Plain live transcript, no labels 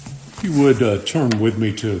If you would turn with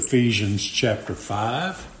me to Ephesians chapter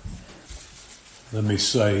 5. Let me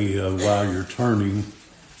say while you're turning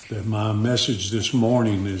that my message this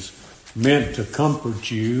morning is meant to comfort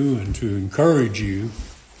you and to encourage you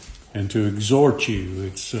and to exhort you.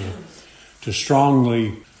 It's to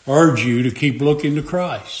strongly urge you to keep looking to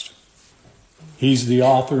Christ. He's the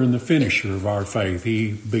author and the finisher of our faith.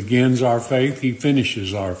 He begins our faith. He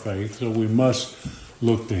finishes our faith. So we must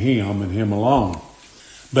look to Him and Him alone.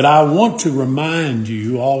 But I want to remind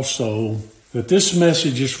you also that this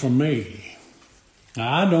message is for me.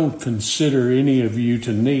 Now, I don't consider any of you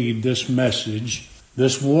to need this message,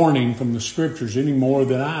 this warning from the Scriptures any more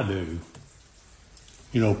than I do.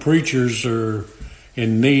 You know, preachers are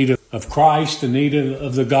in need of Christ, in need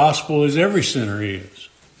of the gospel as every sinner is.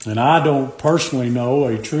 And I don't personally know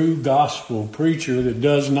a true gospel preacher that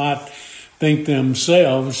does not think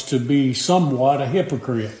themselves to be somewhat a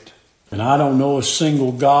hypocrite. And I don't know a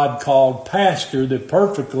single God-called pastor that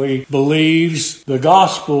perfectly believes the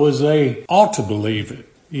gospel as they ought to believe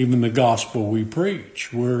it. Even the gospel we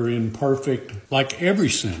preach. We're imperfect like every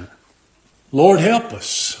sinner. Lord, help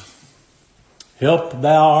us. Help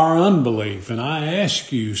thou our unbelief. And I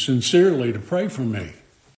ask you sincerely to pray for me.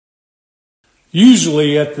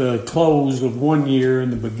 Usually at the close of one year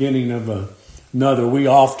and the beginning of another, we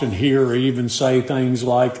often hear or even say things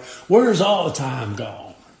like, "Where's all the time gone?"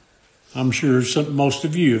 I'm sure most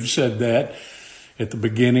of you have said that at the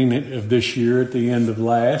beginning of this year, at the end of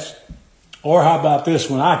last. Or how about this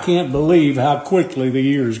one? "I can't believe how quickly the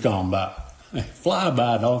year's gone by." They fly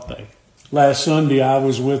by, don't they? Last Sunday, I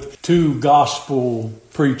was with two gospel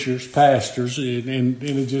preachers, pastors, and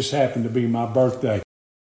it just happened to be my birthday.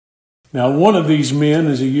 Now, one of these men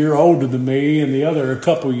is a year older than me, and the other a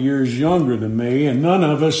couple years younger than me, and none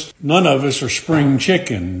of us are spring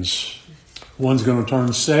chickens. One's going to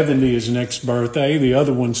turn 70 his next birthday, the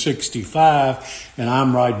other one's 65, and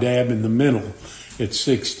I'm right dab in the middle at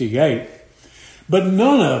 68. But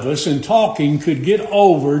none of us in talking could get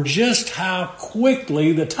over just how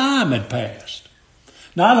quickly the time had passed.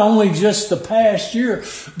 Not only just the past year,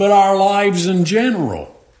 but our lives in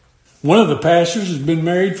general. One of the pastors has been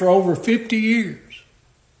married for over 50 years.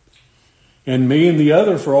 And me and the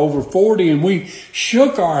other for over 40, and we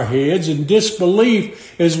shook our heads in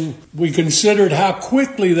disbelief as we considered how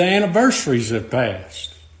quickly the anniversaries have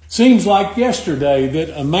passed. Seems like yesterday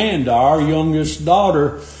that Amanda, our youngest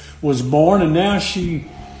daughter, was born, and now she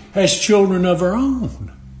has children of her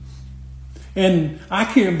own. And I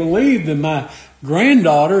can't believe that my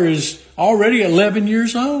granddaughter is already 11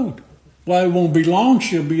 years old. Well, it won't be long,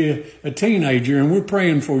 she'll be a teenager, and we're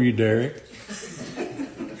praying for you, Derek.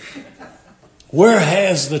 Where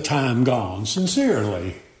has the time gone?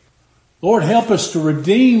 Sincerely. Lord, help us to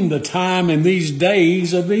redeem the time in these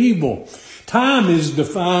days of evil. Time is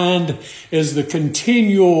defined as the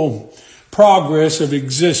continual progress of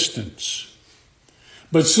existence.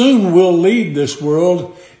 But soon we'll leave this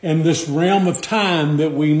world and this realm of time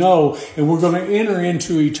that we know, and we're going to enter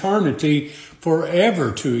into eternity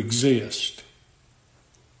forever to exist.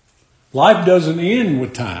 Life doesn't end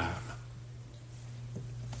with time.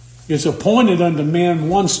 It's appointed unto men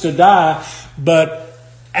once to die, but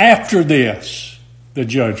after this, the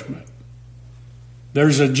judgment.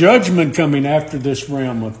 There's a judgment coming after this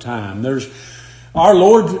realm of time. Our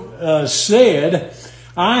Lord said,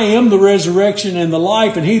 "I am the resurrection and the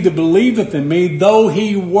life, and he that believeth in me, though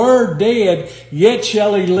he were dead, yet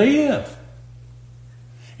shall he live.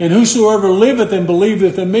 And whosoever liveth and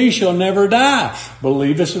believeth in me shall never die."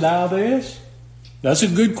 Believest thou this? That's a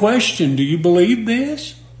good question. Do you believe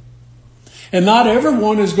this? And not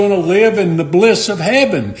everyone is going to live in the bliss of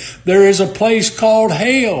heaven. There is a place called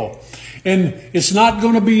hell, and it's not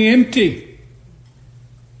going to be empty.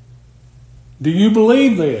 Do you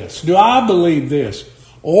believe this? Do I believe this?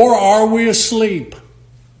 Or are we asleep?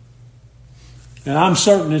 And I'm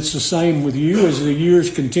certain it's the same with you as the years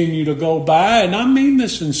continue to go by, and I mean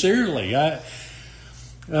this sincerely.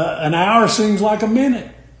 An hour seems like a minute.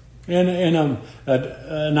 And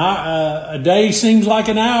a day seems like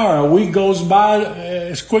an hour. A week goes by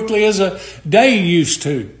as quickly as a day used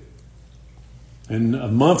to. And a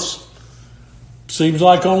month seems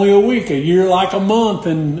like only a week. A year like a month.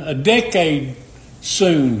 And a decade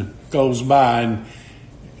soon goes by. And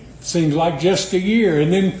it seems like just a year.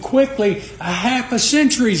 And then quickly a half a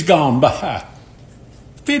century's gone by.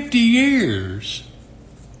 50 years.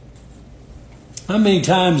 How many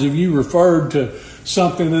times have you referred to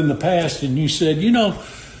something in the past and you said, "You know,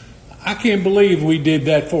 I can't believe we did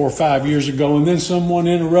that 4 or 5 years ago," and then someone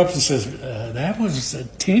interrupts and says, "That was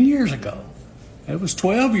 10 years ago. It was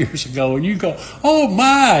 12 years ago." And you go, "Oh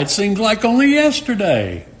my, it seems like only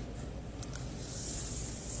yesterday."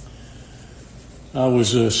 I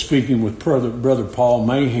was speaking with Brother Paul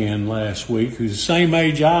Mahan last week, who's the same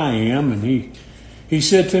age I am, and he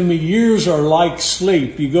said to me, years are like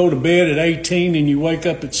sleep. You go to bed at 18 and you wake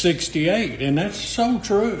up at 68, and that's so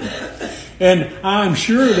true. And I'm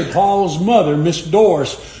sure that Paul's mother, Miss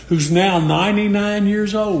Doris, who's now 99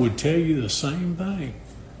 years old, would tell you the same thing.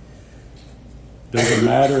 Doesn't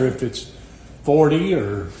matter if it's 40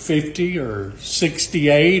 or 50 or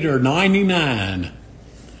 68 or 99.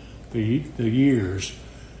 The years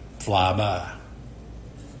fly by.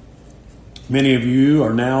 Many of you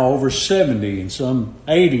are now over 70 and some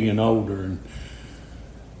 80 and older. And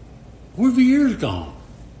where have the years gone?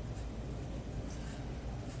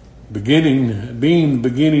 Being the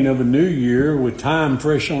beginning of a new year with time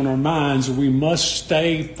fresh on our minds, we must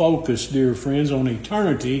stay focused, dear friends, on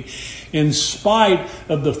eternity in spite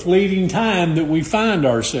of the fleeting time that we find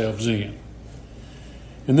ourselves in.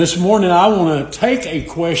 And this morning I want to take a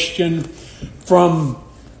question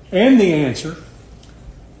and the answer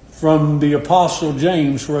from the Apostle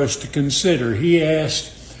James for us to consider. He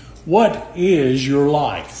asked, what is your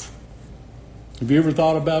life? Have you ever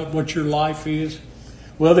thought about what your life is?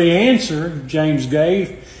 Well, the answer James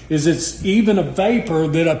gave is it's even a vapor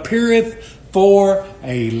that appeareth for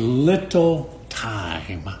a little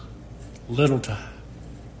time. Little time.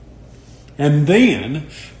 And then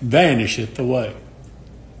vanisheth away.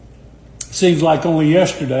 Seems like only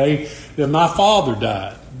yesterday that my father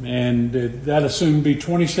died, and that'll soon be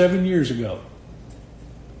 27 years ago.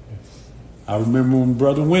 I remember when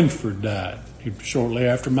Brother Winford died, shortly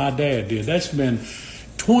after my dad did. That's been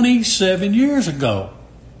 27 years ago.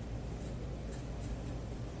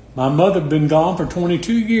 My mother had been gone for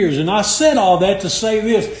 22 years, and I said all that to say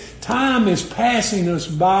this. Time is passing us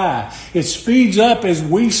by. It speeds up as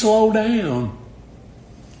we slow down.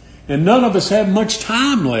 And none of us have much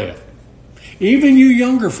time left. Even you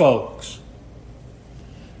younger folks.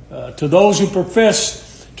 To those who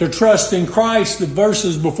profess to trust in Christ, the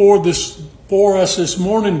verses before us this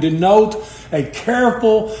morning denote a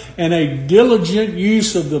careful and a diligent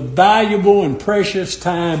use of the valuable and precious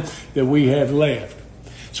time that we have left.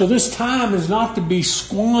 So this time is not to be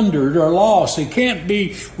squandered or lost. It can't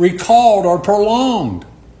be recalled or prolonged.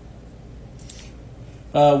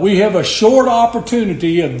 We have a short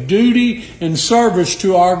opportunity of duty and service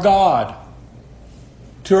to our God,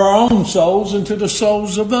 to our own souls and to the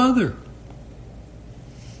souls of others.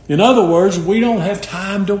 In other words, we don't have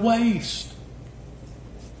time to waste.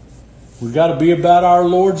 We've got to be about our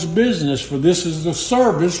Lord's business, for this is the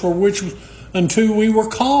service for which unto we were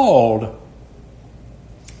called.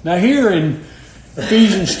 Now here in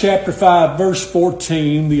Ephesians chapter 5, verse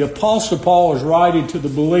 14, the Apostle Paul is writing to the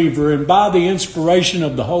believer, and by the inspiration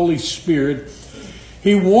of the Holy Spirit,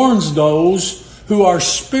 he warns those who are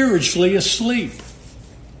spiritually asleep.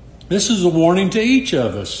 This is a warning to each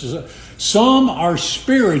of us. Some are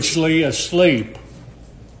spiritually asleep.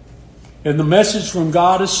 And the message from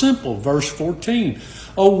God is simple. Verse 14.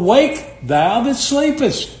 Awake, thou that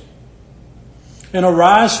sleepest, and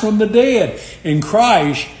arise from the dead, and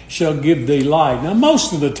Christ shall give thee light. Now,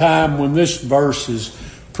 most of the time when this verse is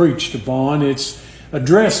preached upon, it's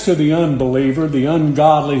addressed to the unbeliever, the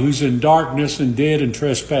ungodly who's in darkness and dead in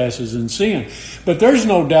trespasses and sin. But there's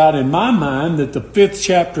no doubt in my mind that the 5th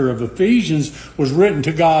chapter of Ephesians was written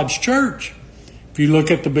to God's church. If you look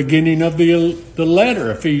at the beginning of the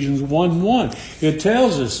letter, Ephesians 1:1, it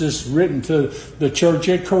tells us this is written to the church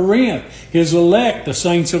at Corinth, his elect, the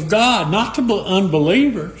saints of God, not to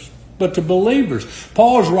unbelievers, but to believers.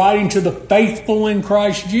 Paul is writing to the faithful in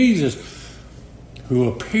Christ Jesus who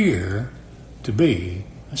appear to be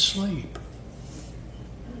asleep.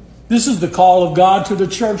 This is the call of God to the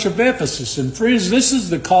church of Ephesus. And friends, this is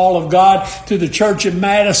the call of God to the church at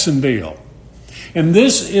Madisonville. And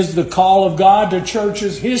this is the call of God to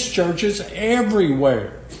churches, His churches,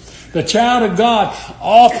 everywhere. The child of God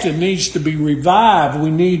often needs to be revived.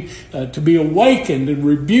 We need to be awakened and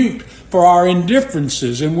rebuked for our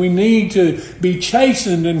indifferences. And we need to be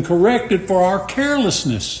chastened and corrected for our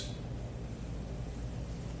carelessness.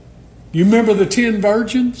 You remember the 10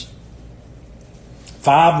 virgins?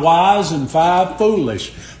 5 wise and 5 foolish.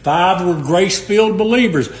 5 were grace-filled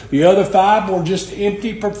believers. The other 5 were just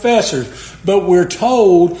empty professors. But we're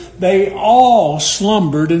told they all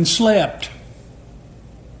slumbered and slept.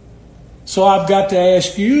 So I've got to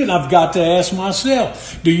ask you, and I've got to ask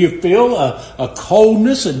myself, do you feel a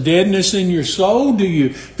coldness, a deadness in your soul? Do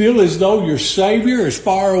you feel as though your Savior is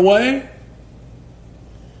far away?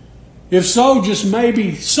 If so, just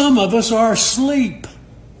maybe some of us are asleep.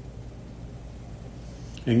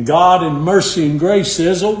 And God in mercy and grace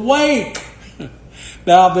says, awake!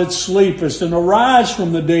 thou that sleepest, and arise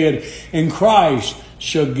from the dead, and Christ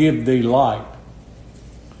shall give thee light.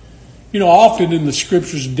 You know, often in the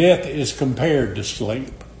Scriptures, death is compared to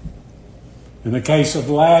sleep. In the case of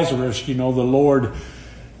Lazarus, you know, the Lord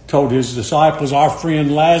told his disciples, our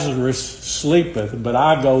friend Lazarus sleepeth, but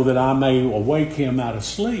I go that I may awake him out of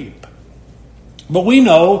sleep. But we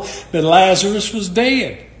know that Lazarus was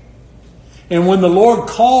dead. And when the Lord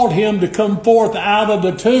called him to come forth out of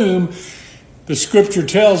the tomb, the Scripture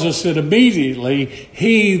tells us that immediately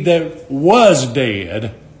he that was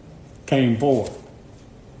dead came forth.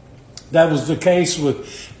 That was the case with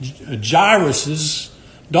Jairus'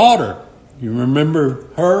 daughter. You remember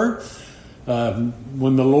her?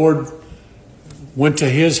 When the Lord went to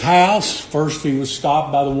his house, first he was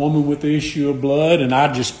stopped by the woman with the issue of blood, and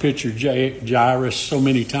I just pictured Jairus so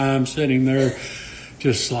many times sitting there,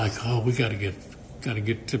 just like, oh, we got to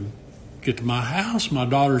get to my house. My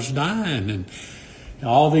daughter's dying, and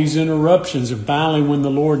all these interruptions. And finally, when the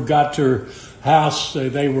Lord got to her house,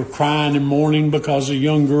 they were crying and mourning because a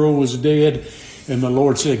young girl was dead, and the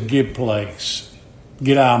Lord said, "Give place,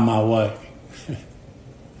 get out of my way."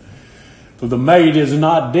 For the maid is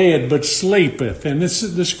not dead, but sleepeth. And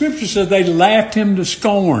the Scripture says they laughed him to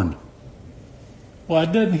scorn. Why,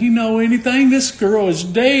 doesn't he know anything? This girl is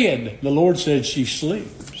dead. The Lord said she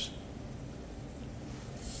sleeps.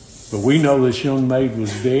 But we know this young maid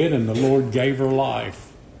was dead, and the Lord gave her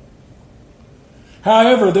life.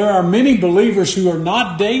 However, there are many believers who are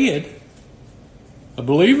not dead. A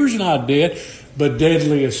believer's not dead, but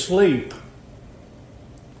deadly asleep.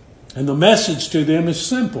 And the message to them is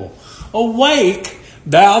simple. Awake,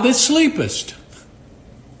 thou that sleepest.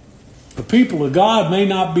 The people of God may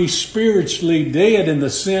not be spiritually dead in the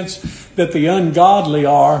sense that the ungodly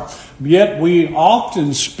are, yet we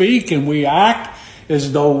often speak and we act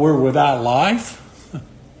as though we're without life.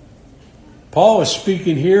 Paul is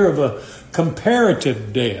speaking here of a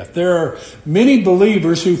comparative death. There are many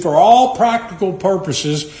believers who, for all practical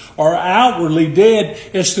purposes, are outwardly dead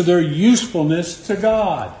as to their usefulness to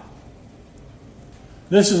God.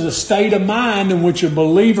 This is a state of mind in which a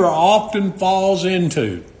believer often falls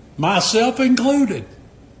into, myself included.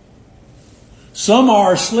 Some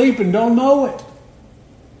are asleep and don't know it.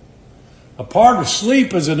 A part of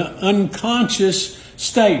sleep is an unconscious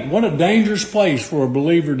state. What a dangerous place for a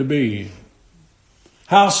believer to be in.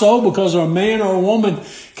 How so? Because a man or a woman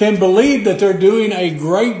can believe that they're doing a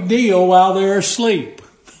great deal while they're asleep.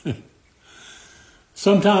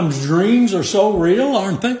 Sometimes dreams are so real,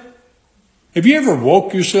 aren't they? Have you ever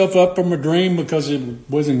woke yourself up from a dream because it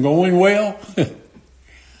wasn't going well?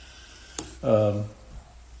 And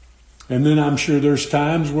then I'm sure there's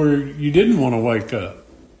times where you didn't want to wake up.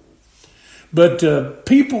 But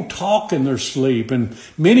people talk in their sleep, and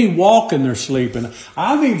many walk in their sleep, and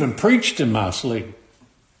I've even preached in my sleep.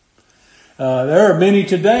 There are many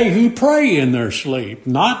today who pray in their sleep,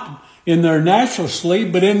 not in their natural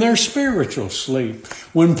sleep, but in their spiritual sleep.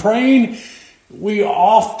 When praying, we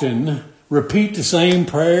often repeat the same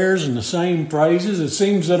prayers and the same phrases. It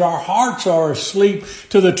seems that our hearts are asleep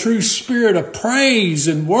to the true spirit of praise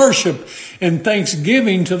and worship and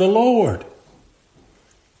thanksgiving to the Lord.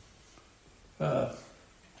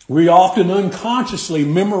 We often unconsciously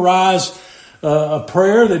memorize a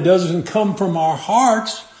prayer that doesn't come from our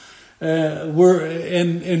hearts.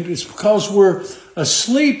 And it's because we're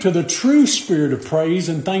asleep to the true spirit of praise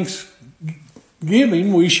and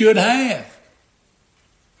thanksgiving we should have.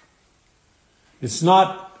 It's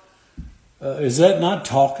not, is that not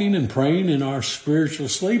talking and praying in our spiritual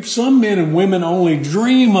sleep? Some men and women only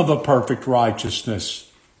dream of a perfect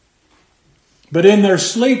righteousness. But in their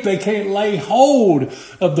sleep, they can't lay hold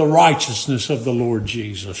of the righteousness of the Lord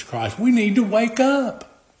Jesus Christ. We need to wake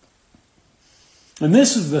up. And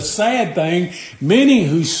this is the sad thing. Many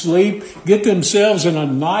who sleep get themselves in a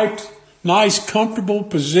nice, comfortable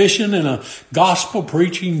position in a gospel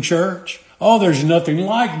preaching church. Oh, there's nothing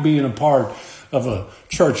like being a part of a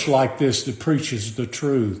church like this that preaches the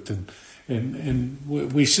truth. And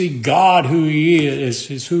we see God who He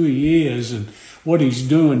is who He is and what He's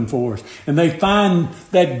doing for us. And they find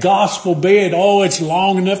that gospel bed, oh, it's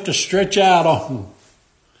long enough to stretch out on.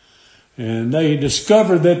 And they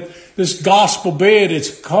discover that this gospel bed,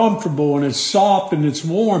 it's comfortable and it's soft and it's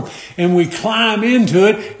warm. And we climb into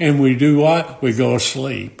it and we do what? We go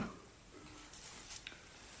asleep.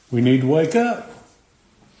 We need to wake up.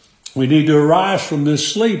 We need to arise from this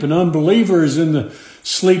sleep. An unbeliever is in the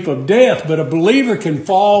sleep of death, but a believer can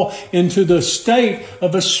fall into the state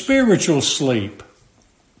of a spiritual sleep.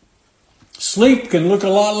 Sleep can look a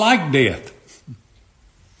lot like death.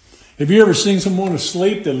 Have you ever seen someone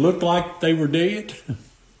asleep that looked like they were dead?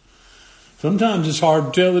 Sometimes it's hard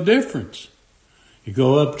to tell the difference. You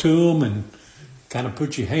go up to them and kind of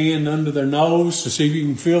put your hand under their nose to see if you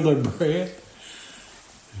can feel their breath.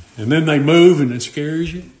 And then they move and it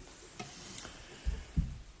scares you.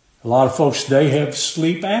 A lot of folks today have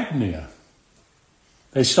sleep apnea.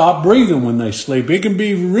 They stop breathing when they sleep. It can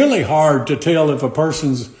be really hard to tell if a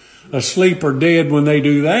person's asleep or dead when they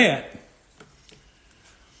do that.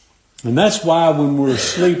 And that's why when we're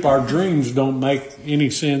asleep, our dreams don't make any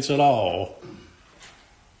sense at all.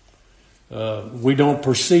 We don't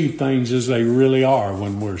perceive things as they really are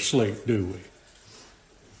when we're asleep, do we?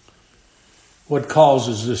 What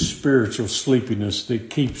causes this spiritual sleepiness that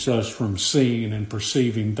keeps us from seeing and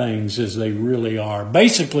perceiving things as they really are?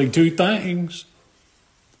 Basically, two things: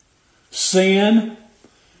 sin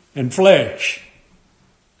and flesh.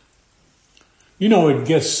 You know, at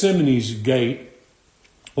Gethsemane's gate,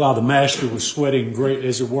 while the master was sweating great,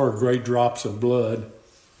 as it were, great drops of blood,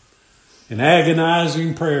 in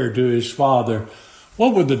agonizing prayer to his Father,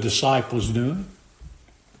 what were the disciples doing?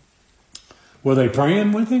 Were they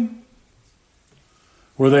praying with him?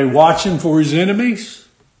 Were they watching for his enemies?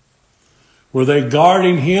 Were they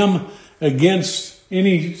guarding him against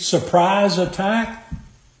any surprise attack?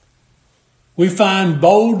 We find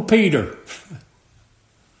bold Peter,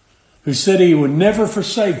 who said he would never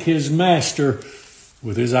forsake his master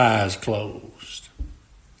with his eyes closed,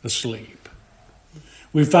 asleep.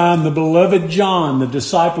 We find the beloved John, the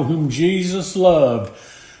disciple whom Jesus loved,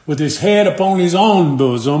 with his head upon his own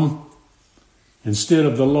bosom instead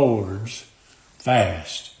of the Lord's,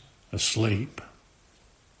 fast asleep.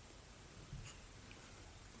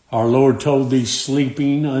 Our Lord told these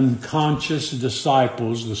sleeping, unconscious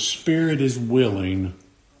disciples, the spirit is willing,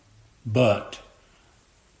 but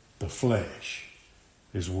the flesh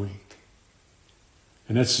is weak.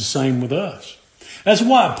 And that's the same with us. That's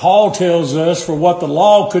why Paul tells us, for what the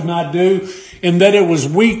law could not do, in that it was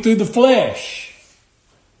weak through the flesh.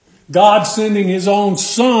 God sending his own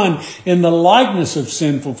Son in the likeness of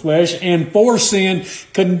sinful flesh, and for sin,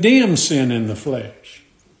 condemned sin in the flesh.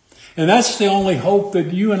 And that's the only hope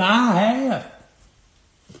that you and I have.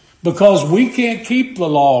 Because we can't keep the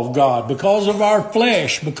law of God because of our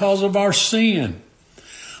flesh, because of our sin.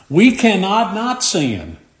 We cannot not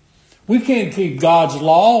sin. We can't keep God's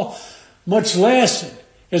law, much less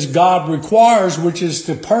as God requires, which is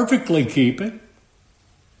to perfectly keep it.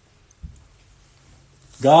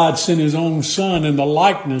 God sent his own Son in the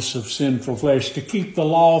likeness of sinful flesh to keep the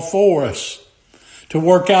law for us, to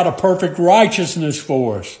work out a perfect righteousness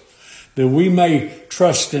for us, that we may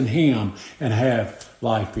trust in him and have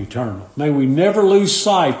life eternal. May we never lose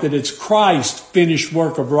sight that it's Christ's finished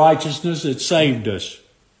work of righteousness that saved us.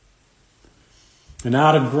 And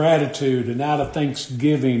out of gratitude and out of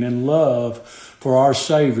thanksgiving and love for our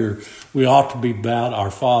Savior, we ought to be about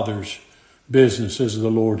our Father's business as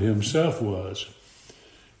the Lord himself was.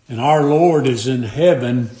 And our Lord is in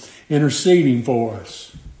heaven interceding for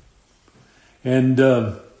us. And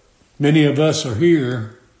many of us are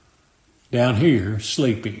here, down here,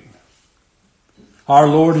 sleeping. Our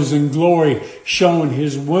Lord is in glory, showing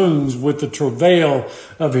his wounds with the travail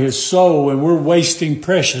of his soul, and we're wasting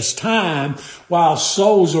precious time while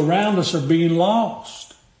souls around us are being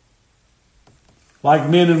lost. Like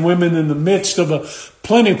men and women in the midst of a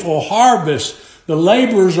plentiful harvest, the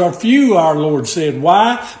laborers are few, our Lord said.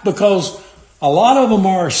 Why? Because a lot of them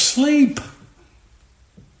are asleep.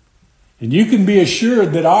 And you can be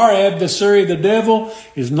assured that our adversary, the devil,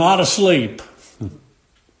 is not asleep.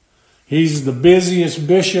 He's the busiest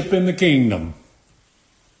bishop in the kingdom.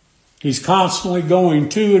 He's constantly going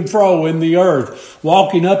to and fro in the earth,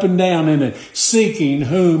 walking up and down in it, seeking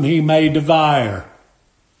whom he may devour.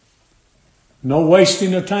 No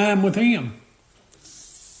wasting of time with him.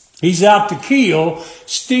 He's out to kill,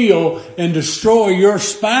 steal, and destroy your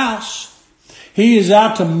spouse. He is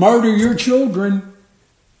out to murder your children.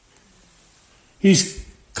 He's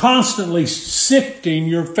constantly sifting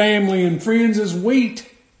your family and friends as wheat.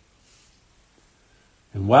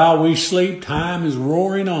 And while we sleep, time is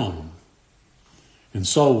roaring on, and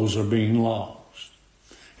souls are being lost.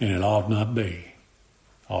 And it ought not be.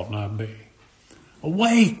 Ought not be.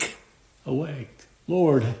 Awake. Awake.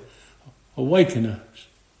 Lord, awaken us.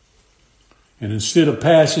 And instead of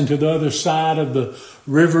passing to the other side of the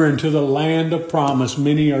river into the land of promise,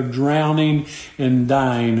 many are drowning and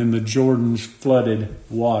dying in the Jordan's flooded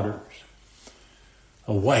waters.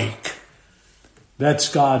 Awake.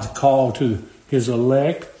 That's God's call to his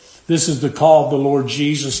elect. This is the call of the Lord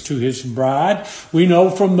Jesus to his bride. We know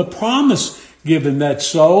from the promise given that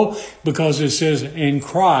so, because it says, "And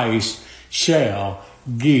Christ shall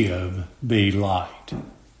give thee light."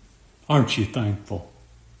 Aren't you thankful?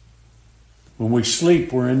 When we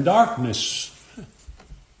sleep, we're in darkness.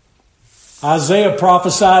 Isaiah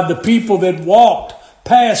prophesied the people that walked,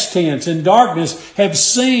 past tense, in darkness have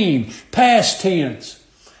seen, past tense,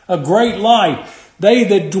 a great light. They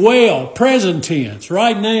that dwell, present tense,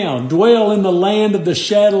 right now, dwell in the land of the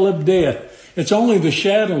shadow of death. It's only the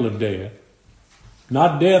shadow of death,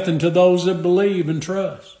 not death unto those that believe and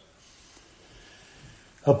trust.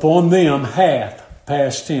 Upon them hath,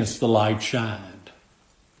 past tense, the light shined.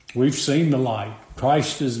 We've seen the light.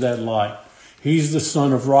 Christ is that light. He's the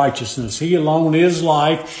Son of righteousness. He alone is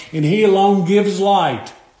light, and He alone gives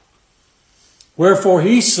light. Wherefore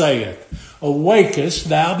He saith, awakest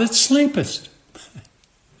thou that sleepest.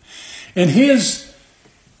 And His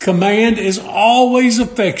command is always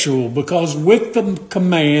effectual, because with the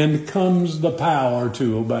command comes the power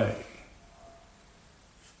to obey.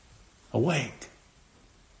 Awake.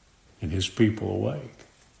 And His people awake.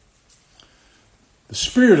 The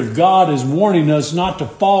Spirit of God is warning us not to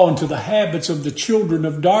fall into the habits of the children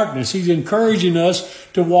of darkness. He's encouraging us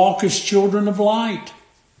to walk as children of light.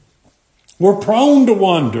 We're prone to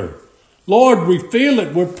wander. Lord, we feel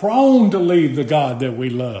it. We're prone to leave the God that we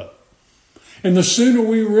love. And the sooner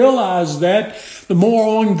we realize that, the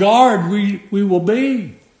more on guard we will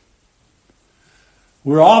be.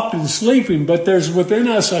 We're often sleeping, but there's within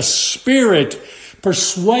us a spirit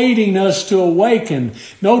persuading us to awaken.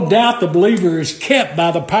 No doubt the believer is kept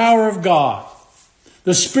by the power of God.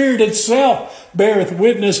 The Spirit itself beareth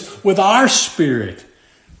witness with our spirit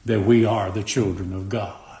that we are the children of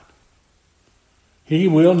God. He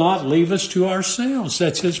will not leave us to ourselves.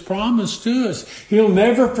 That's His promise to us. He'll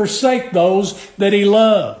never forsake those that He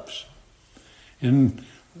loves. And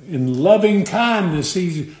in loving kindness,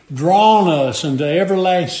 He's drawn us into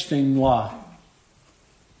everlasting life.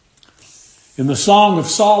 In the Song of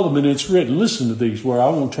Solomon, it's written, listen to these where I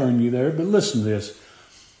won't turn you there, but listen to this.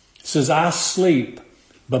 It says, I sleep,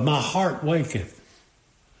 but my heart waketh.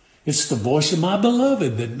 It's the voice of my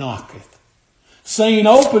beloved that knocketh, saying,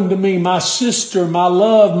 open to me, my sister, my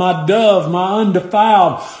love, my dove, my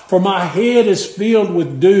undefiled, for my head is filled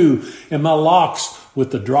with dew, and my locks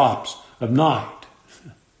with the drops of night.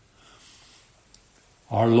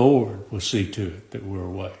 Our Lord will see to it that we're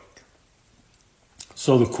awake.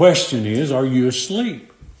 So the question is, are you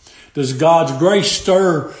asleep? Does God's grace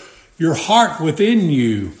stir your heart within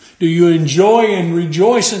you? Do you enjoy and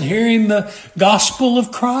rejoice in hearing the gospel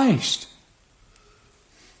of Christ?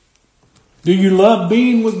 Do you love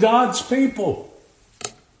being with God's people?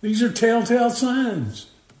 These are telltale signs.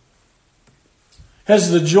 Has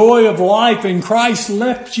the joy of life in Christ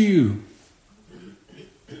left you?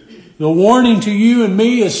 The warning to you and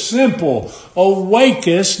me is simple.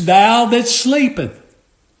 Awakest thou that sleepeth.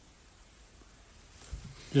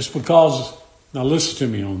 Just because, now listen to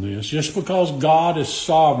me on this, just because God is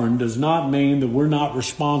sovereign does not mean that we're not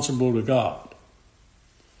responsible to God.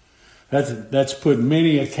 That's put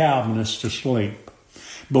many a Calvinist to sleep.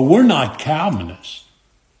 But we're not Calvinists.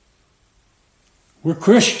 We're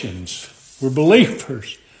Christians. We're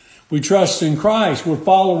believers. We trust in Christ. We're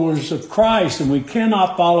followers of Christ, and we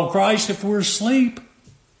cannot follow Christ if we're asleep.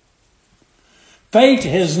 Fate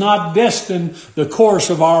has not destined the course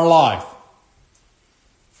of our life.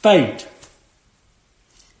 Fate.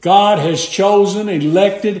 God has chosen,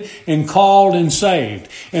 elected, and called and saved.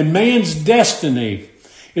 And man's destiny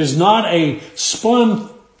is not a spun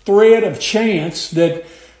thread of chance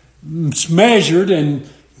that's measured and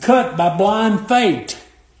cut by blind fate.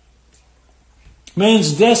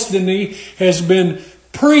 Man's destiny has been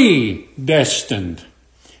predestined.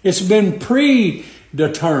 It's been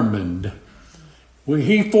predetermined.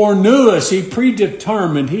 He foreknew us. He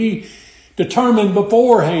predetermined. He determined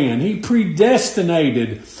beforehand. He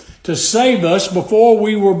predestinated to save us before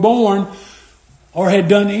we were born or had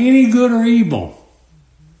done any good or evil.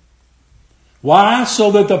 Why?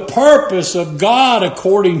 So that the purpose of God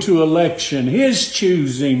according to election, His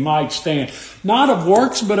choosing, might stand. Not of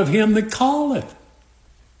works, but of Him that calleth.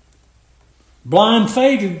 Blind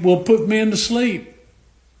faith will put men to sleep.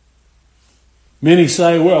 Many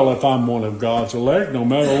say, well, if I'm one of God's elect, no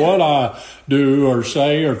matter what I do or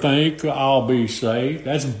say or think, I'll be saved.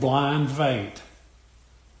 That's blind faith.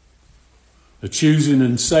 The choosing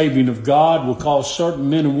and saving of God will cause certain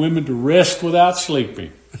men and women to rest without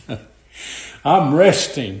sleeping. I'm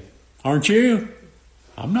resting. Aren't you?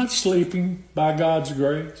 I'm not sleeping by God's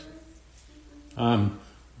grace. I'm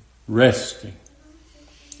resting.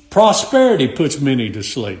 Prosperity puts many to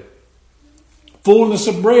sleep. Fullness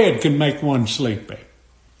of bread can make one sleepy.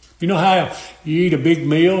 You know how you eat a big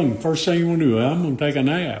meal and first thing you want to do, I'm going to take a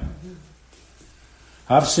nap.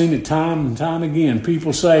 I've seen it time and time again.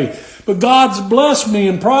 People say, but God's blessed me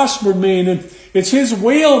and prospered me, and it's His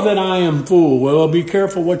will that I am full. Well, be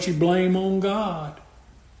careful what you blame on God.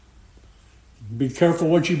 Be careful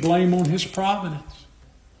what you blame on His providence.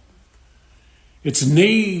 It's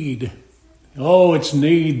need. Oh, it's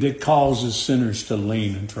need that causes sinners to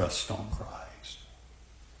lean and trust on Christ.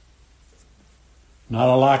 Not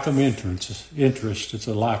a lack of interest, it's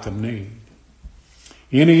a lack of need.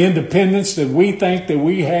 Any independence that we think that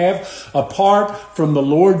we have apart from the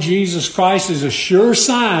Lord Jesus Christ is a sure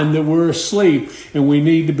sign that we're asleep and we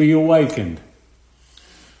need to be awakened.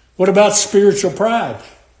 What about spiritual pride?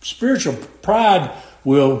 Spiritual pride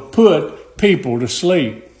will put people to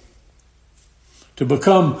sleep. To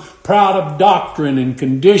become proud of doctrine and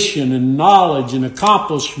condition and knowledge and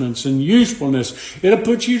accomplishments and usefulness, it'll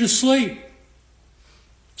put you to sleep.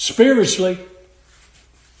 Spiritually,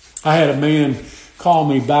 I had a man called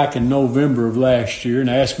me back in November of last year and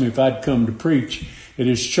asked me if I'd come to preach at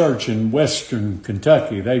his church in western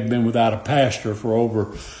Kentucky. They've been without a pastor for over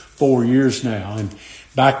 4 years now. And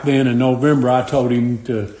back then in November, I told him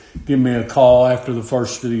to give me a call after the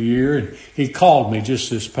first of the year. And he called me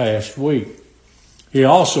just this past week. He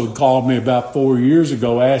also called me about 4 years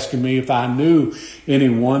ago asking me if I knew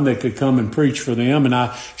anyone that could come and preach for them. And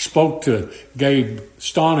I spoke to Gabe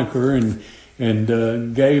Stonecker,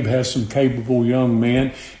 and Gabe has some capable young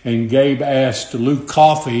men, and Gabe asked Luke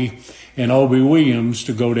Coffey and Obie Williams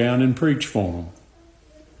to go down and preach for him.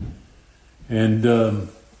 And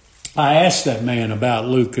I asked that man about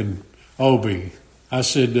Luke and Obie. I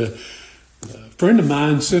said, a friend of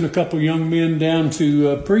mine sent a couple young men down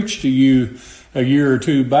to preach to you a year or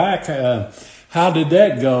two back. How did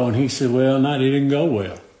that go? And he said, well, no, it didn't go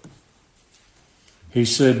well. He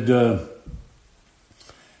said,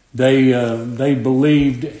 they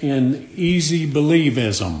believed in easy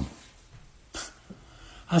believism.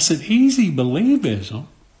 I said, easy believism?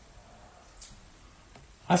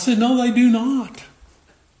 I said, no, they do not.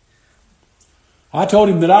 I told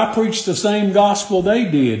him that I preached the same gospel they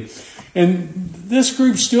did. And this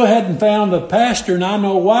group still hadn't found a pastor, and I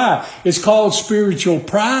know why. It's called spiritual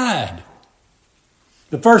pride.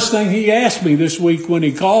 The first thing he asked me this week when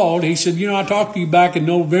he called, he said, I talked to you back in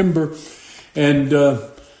November, and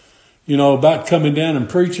about coming down and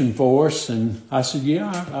preaching for us. And I said,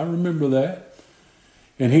 yeah, I remember that.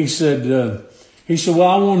 And he said, well,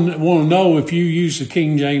 I want to know if you use the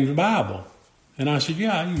King James Bible. And I said,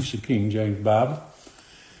 yeah, I use the King James Bible.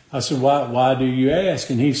 I said, why do you ask?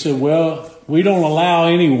 And he said, well, we don't allow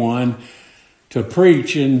anyone to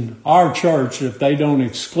preach in our church if they don't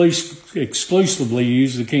exclusively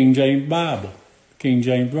use the King James Bible, King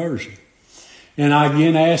James Version. And I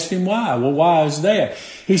again asked him why. Well, why is that?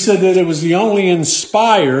 He said that it was the only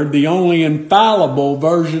inspired, the only infallible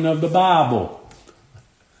version of the Bible.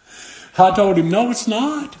 I told him, no, it's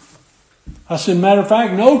not. I said, matter of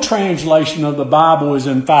fact, no translation of the Bible is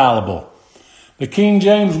infallible. The King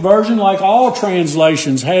James Version, like all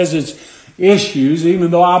translations, has its issues, even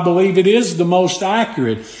though I believe it is the most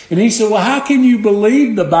accurate. And he said, well, how can you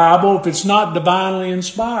believe the Bible if it's not divinely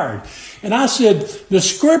inspired? And I said, the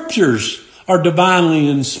Scriptures are divinely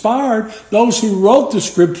inspired. Those who wrote the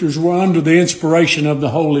Scriptures were under the inspiration of the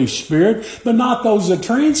Holy Spirit, but not those that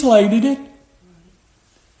translated it.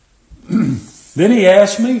 Then he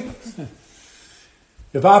asked me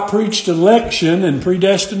if I preached election and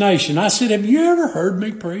predestination. I said, have you ever heard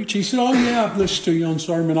me preach? He said, oh yeah, I've listened to you on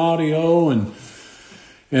sermon audio. And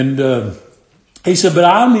he said, but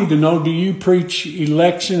I need to know, do you preach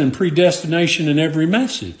election and predestination in every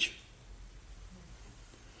message?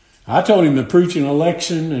 I told him that preaching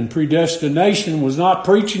election and predestination was not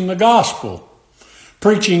preaching the gospel.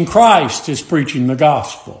 Preaching Christ is preaching the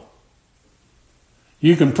gospel.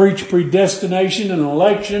 You can preach predestination and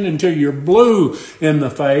election until you're blue in the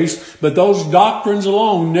face, but those doctrines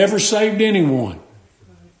alone never saved anyone.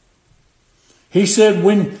 He said,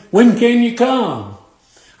 when can you come?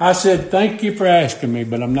 I said, thank you for asking me,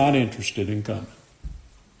 but I'm not interested in coming.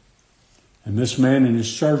 And this man and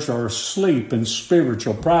his church are asleep in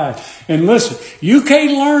spiritual pride. And listen, you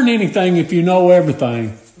can't learn anything if you know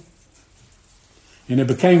everything. And it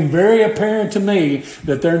became very apparent to me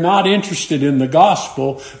that they're not interested in the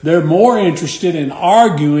gospel. They're more interested in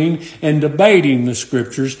arguing and debating the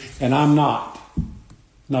Scriptures, and I'm not.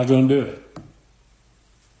 Not going to do it.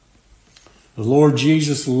 The Lord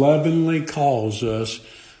Jesus lovingly calls us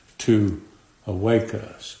to awake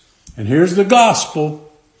us. And here's the gospel.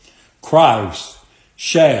 Christ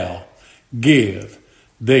shall give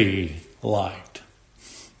thee light.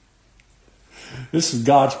 This is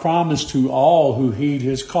God's promise to all who heed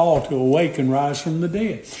his call to awake and rise from the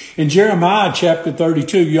dead. In Jeremiah chapter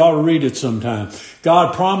 32, you ought to read it sometime.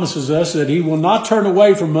 God promises us that he will not turn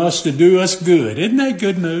away from us to do us good. Isn't that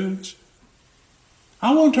good news?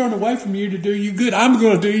 I won't turn away from you to do you good. I'm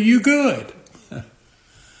going to do you good.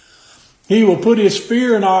 He will put his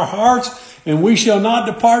fear in our hearts, and we shall not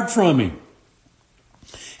depart from him.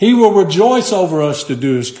 He will rejoice over us to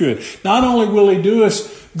do us good. Not only will he do us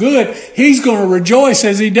good, he's going to rejoice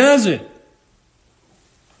as he does it.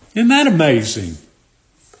 Isn't that amazing?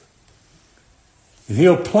 And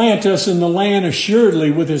he'll plant us in the land assuredly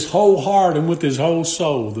with his whole heart and with his whole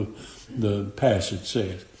soul, the passage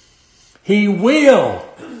says. He will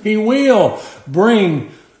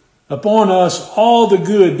bring upon us all the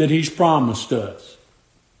good that he's promised us.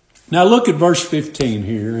 Now look at verse 15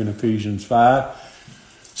 here in Ephesians 5.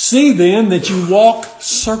 See then that you walk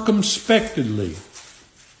circumspectly,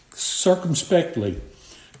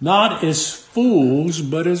 not as fools,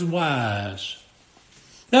 but as wise.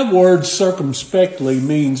 That word circumspectly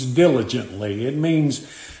means diligently. It means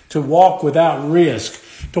to walk without risk,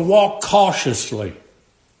 to walk cautiously,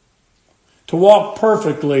 to walk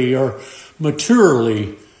perfectly or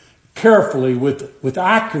maturely, carefully, with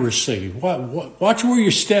accuracy. Watch where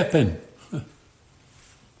you're stepping.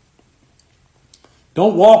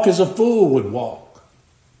 Don't walk as a fool would walk.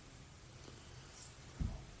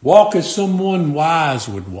 Walk as someone wise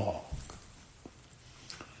would walk.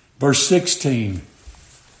 Verse 16,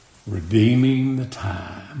 redeeming the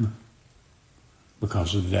time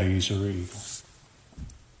because the days are evil.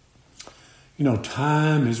 You know,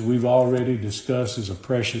 time, as we've already discussed, is a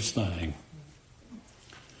precious thing.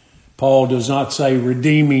 Paul does not say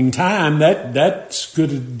redeeming time. That's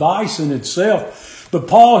good advice in itself. But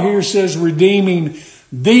Paul here says redeeming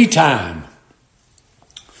the time.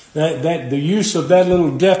 That the use of that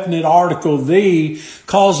little definite article, the,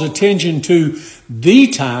 calls attention to the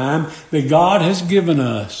time that God has given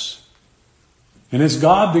us. And it's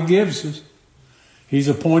God that gives us. He's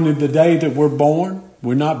appointed the day that we're born.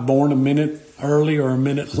 We're not born a minute early or a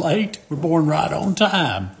minute late. We're born right on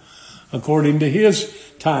time, according to his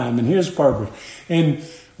time and his purpose. And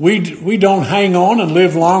we don't hang on and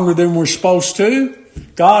live longer than we're supposed to.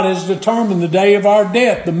 God has determined the day of our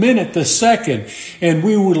death, the minute, the second, and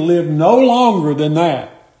we will live no longer than that.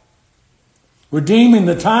 Redeeming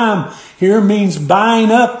the time here means buying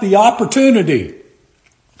up the opportunity.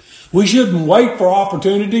 We shouldn't wait for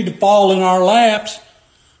opportunity to fall in our laps.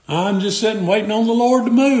 I'm just sitting waiting on the Lord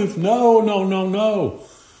to move. No.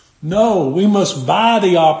 No, we must buy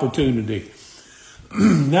the opportunity.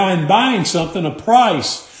 Now, in buying something, a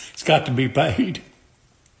price has got to be paid.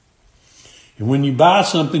 And when you buy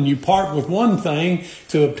something, you part with one thing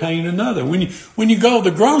to obtain another. When you go to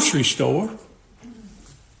the grocery store,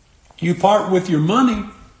 you part with your money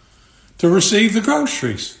to receive the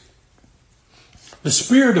groceries. The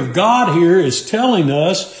Spirit of God here is telling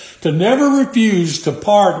us to never refuse to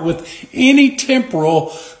part with any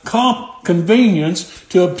temporal convenience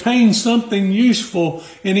to obtain something useful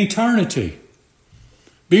in eternity.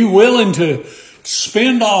 Be willing to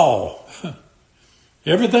spend all.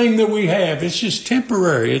 Everything that we have, it's just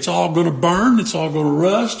temporary. It's all going to burn. It's all going to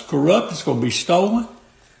rust, corrupt. It's going to be stolen.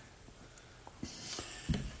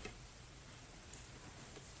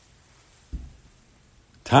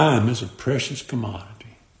 Time is a precious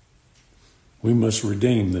commodity. We must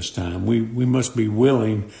redeem this time. We must be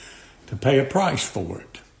willing to pay a price for it.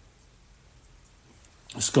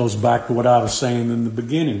 This goes back to what I was saying in the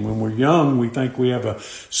beginning. When we're young, we think we have a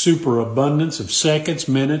superabundance of seconds,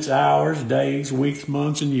 minutes, hours, days, weeks,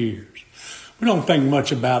 months, and years. We don't think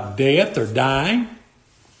much about death or dying.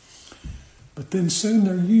 But then soon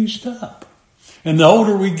they're used up. And the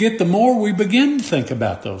older we get, the more we begin to think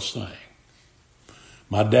about those things.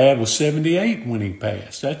 My dad was 78 when he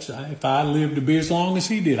passed. If I lived to be as long as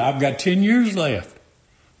he did, I've got 10 years left.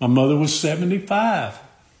 My mother was 75.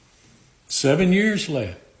 7 years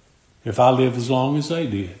left if I live as long as they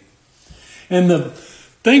did. And the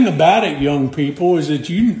thing about it, young people, is that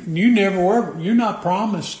you're not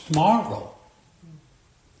promised tomorrow.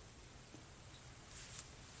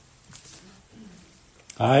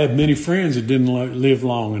 I have many friends that didn't live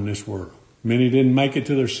long in this world. Many didn't make it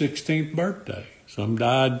to their 16th birthday. Some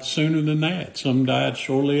died sooner than that. Some died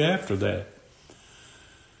shortly after that.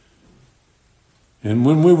 And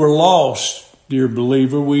when we were lost, dear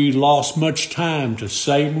believer, we lost much time to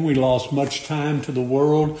Satan. We lost much time to the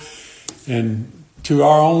world and to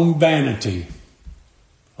our own vanity.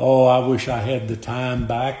 Oh, I wish I had the time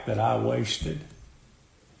back that I wasted.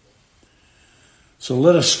 So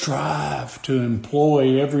let us strive to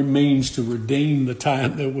employ every means to redeem the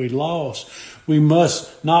time that we lost. We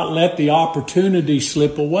must not let the opportunity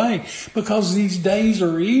slip away because these days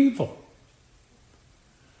are evil.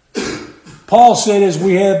 Paul said, as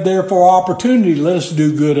we have therefore opportunity, let us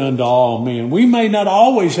do good unto all men. We may not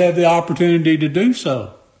always have the opportunity to do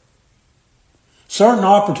so. Certain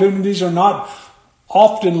opportunities are not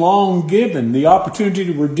often long given. The opportunity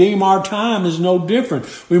to redeem our time is no different.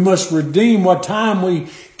 We must redeem what time we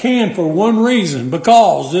can for one reason,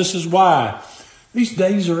 because this is why. These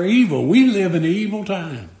days are evil. We live in evil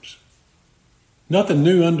times. Nothing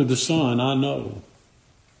new under the sun, I know.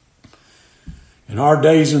 And our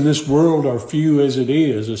days in this world are few as it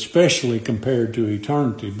is, especially compared to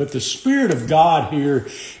eternity. But the Spirit of God here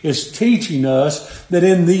is teaching us that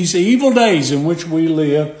in these evil days in which we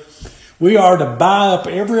live, we are to buy up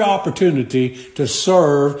every opportunity to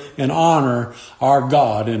serve and honor our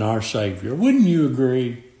God and our Savior. Wouldn't you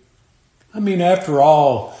agree? I mean, after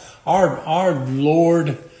all, our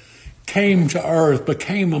Lord came to earth,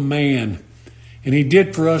 became a man, and He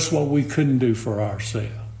did for us what we couldn't do for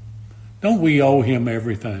ourselves. Don't we owe Him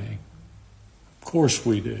everything? Of course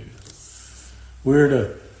we do. We're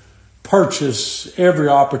to purchase every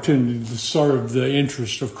opportunity to serve the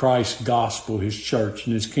interest of Christ's gospel, His church,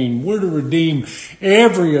 and His kingdom. We're to redeem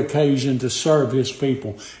every occasion to serve His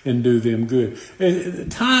people and do them good.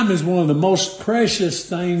 Time is one of the most precious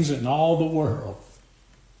things in all the world.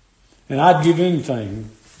 And I'd give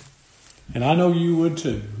anything, and I know you would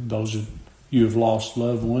too, those of you who have lost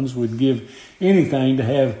loved ones would give anything to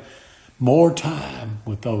have more time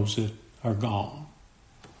with those that are gone.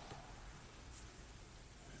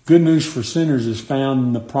 Good news for sinners is found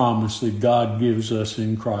in the promise that God gives us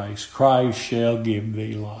in Christ. Christ shall give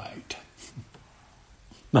thee light.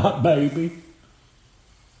 Not maybe,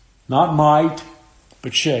 not might,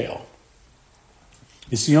 but shall.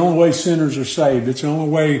 It's the only way sinners are saved. It's the only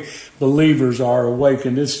way believers are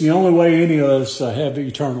awakened. It's the only way any of us have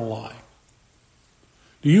eternal life.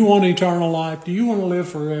 Do you want eternal life? Do you want to live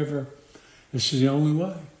forever? This is the only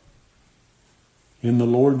way. In the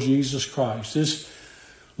Lord Jesus Christ. This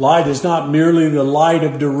light is not merely the light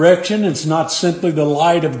of direction. It's not simply the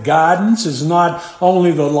light of guidance. It's not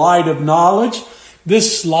only the light of knowledge.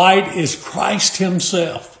 This light is Christ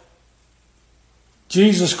Himself.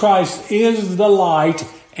 Jesus Christ is the light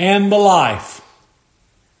and the life.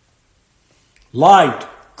 Light,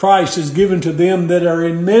 Christ is given to them that are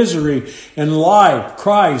in misery, and life,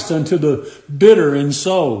 Christ, unto the bitter in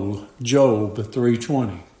soul. Job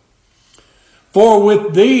 3:20. For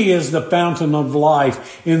with thee is the fountain of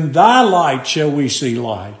life. In thy light shall we see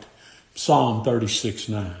light. Psalm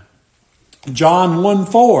 36:9. John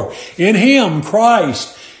 1:4. In Him,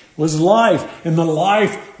 Christ, was life, and the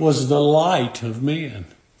life was the light of men.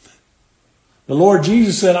 The Lord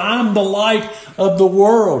Jesus said, I'm the light of the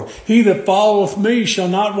world. He that followeth me shall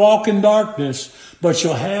not walk in darkness, but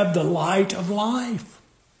shall have the light of life.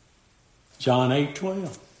 John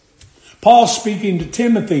 8:12. Paul, speaking to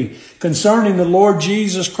Timothy concerning the Lord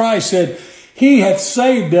Jesus Christ, said, He hath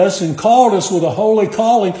saved us and called us with a holy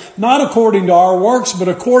calling, not according to our works, but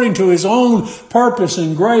according to His own purpose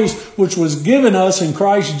and grace, which was given us in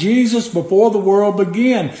Christ Jesus before the world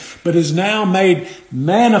began, but is now made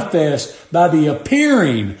manifest by the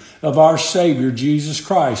appearing of our Savior Jesus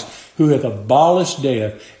Christ, who hath abolished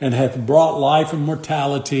death and hath brought life and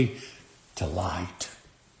mortality to light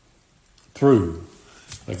through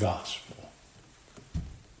the gospel.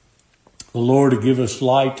 The Lord to give us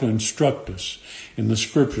light to instruct us in the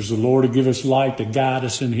Scriptures. The Lord to give us light to guide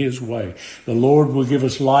us in His way. The Lord will give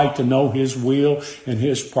us light to know His will and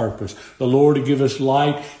His purpose. The Lord to give us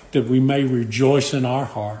light that we may rejoice in our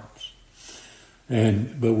hearts.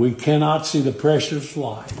 But we cannot see the precious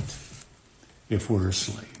light if we're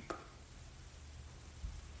asleep.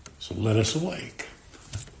 So let us awake.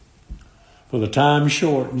 For the time is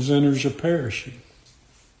short and sinners are perishing.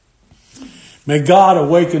 May God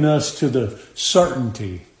awaken us to the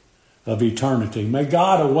certainty of eternity. May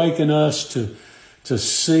God awaken us to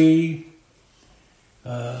see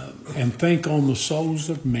and think on the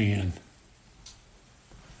souls of men.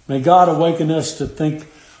 May God awaken us to think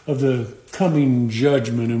of the coming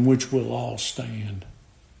judgment in which we'll all stand.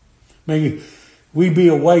 May we be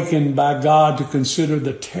awakened by God to consider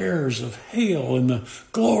the terrors of hell and the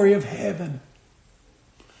glory of heaven.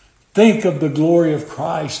 Think of the glory of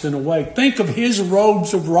Christ and awake. Think of His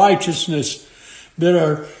robes of righteousness that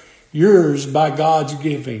are yours by God's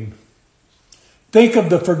giving. Think of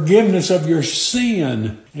the forgiveness of your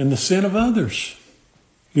sin and the sin of others.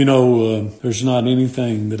 You know, there's not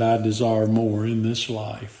anything that I desire more in this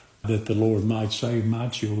life that the Lord might save my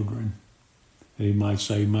children that he might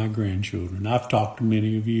save my grandchildren. I've talked to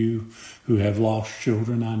many of you who have lost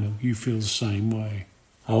children. I know you feel the same way.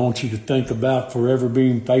 I want you to think about forever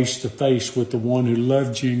being face to face with the one who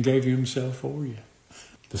loved you and gave himself for you.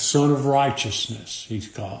 The Son of Righteousness, he's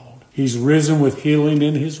called. He's risen with healing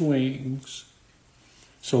in his wings.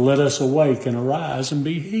 So let us awake and arise and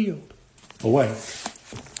be healed. Awake.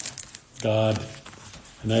 God,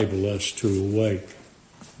 enable us to awake.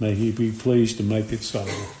 May he be pleased to make it so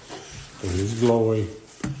for his glory,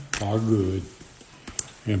 our good,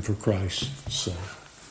 and for Christ's sake.